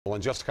Well,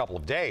 in just a couple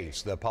of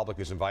days, the public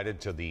is invited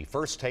to the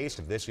first taste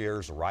of this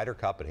year's Ryder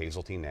Cup at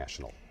Hazeltine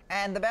National.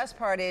 And the best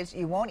part is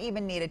you won't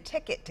even need a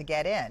ticket to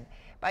get in.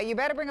 But you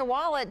better bring a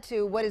wallet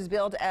to what is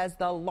billed as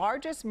the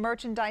largest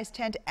merchandise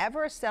tent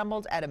ever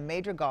assembled at a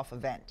major golf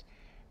event.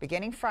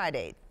 Beginning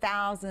Friday,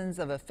 thousands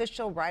of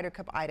official Ryder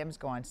Cup items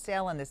go on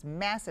sale in this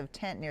massive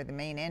tent near the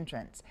main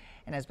entrance.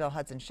 And as Bill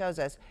Hudson shows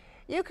us,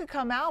 you could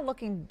come out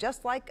looking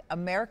just like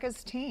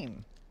America's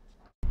team.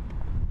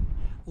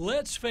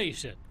 Let's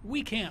face it,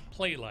 we can't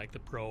play like the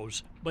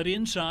pros, but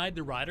inside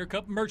the Ryder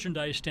Cup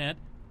merchandise tent,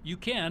 you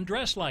can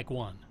dress like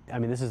one. I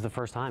mean, this is the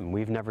first time.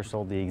 We've never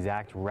sold the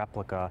exact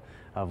replica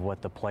of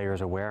what the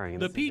players are wearing.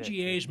 The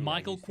PGA's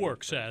Michael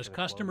Quirk says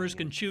customers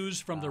can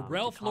choose from the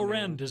Ralph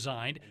Lauren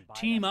designed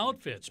team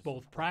outfits,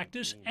 both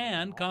practice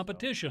and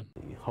competition.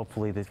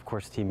 Hopefully, of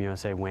course, Team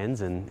USA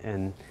wins,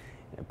 and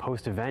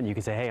post-event, you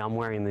can say, hey, I'm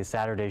wearing the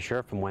Saturday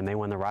shirt from when they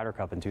won the Ryder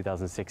Cup in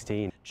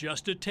 2016.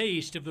 Just a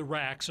taste of the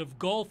racks of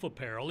golf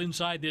apparel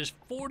inside this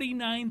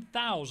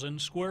 49,000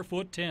 square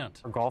foot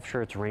tent. Our golf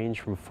shirts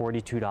range from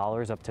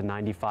 $42 up to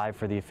 $95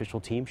 for the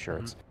official team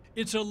shirts.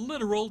 It's a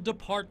literal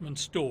department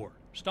store,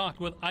 stocked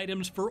with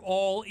items for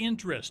all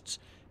interests.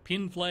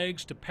 Pin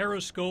flags to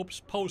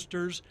periscopes,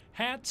 posters,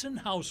 hats, and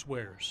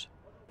housewares.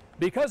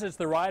 Because it's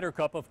the Ryder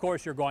Cup, of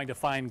course, you're going to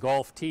find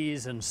golf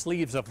tees and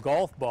sleeves of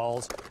golf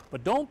balls,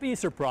 but don't be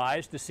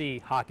surprised to see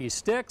hockey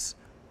sticks,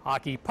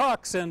 hockey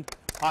pucks, and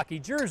hockey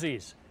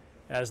jerseys,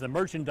 as the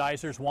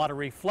merchandisers want to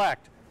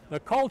reflect the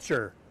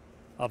culture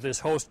of this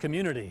host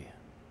community.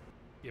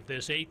 If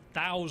this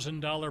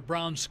 $8,000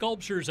 bronze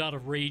sculpture's out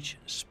of reach,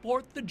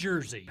 sport the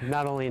jersey.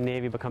 Not only in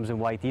navy, but comes in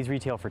white. These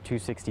retail for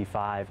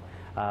 $265,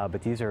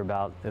 but these are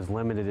about as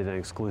limited and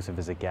exclusive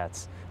as it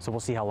gets. So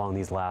we'll see how long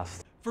these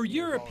last. For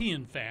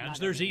European fans,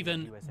 there's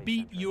even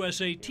Beat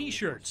USA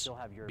t-shirts.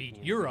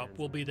 Beat Europe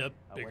will be the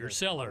bigger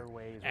seller.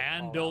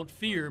 And don't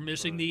fear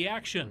missing the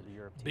action.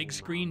 Big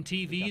screen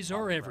TVs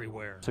are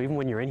everywhere. So even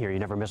when you're in here, you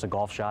never miss a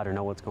golf shot or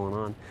know what's going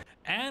on.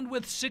 And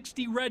with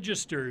 60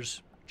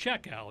 registers,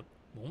 checkout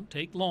won't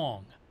take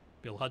long.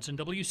 Bill Hudson,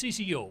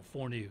 WCCO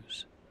 4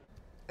 News.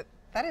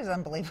 That is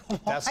unbelievable.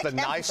 That's the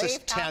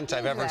nicest tent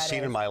I've ever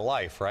seen in my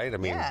life, right? I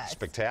mean, yes.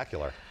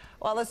 Spectacular.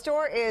 Well, the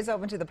store is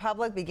open to the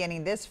public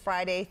beginning this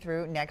Friday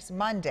through next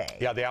Monday.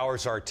 Yeah, the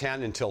hours are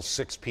 10 until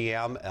 6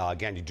 p.m.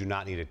 Again, you do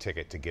not need a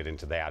ticket to get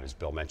into that. As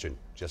Bill mentioned,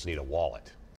 just need a wallet.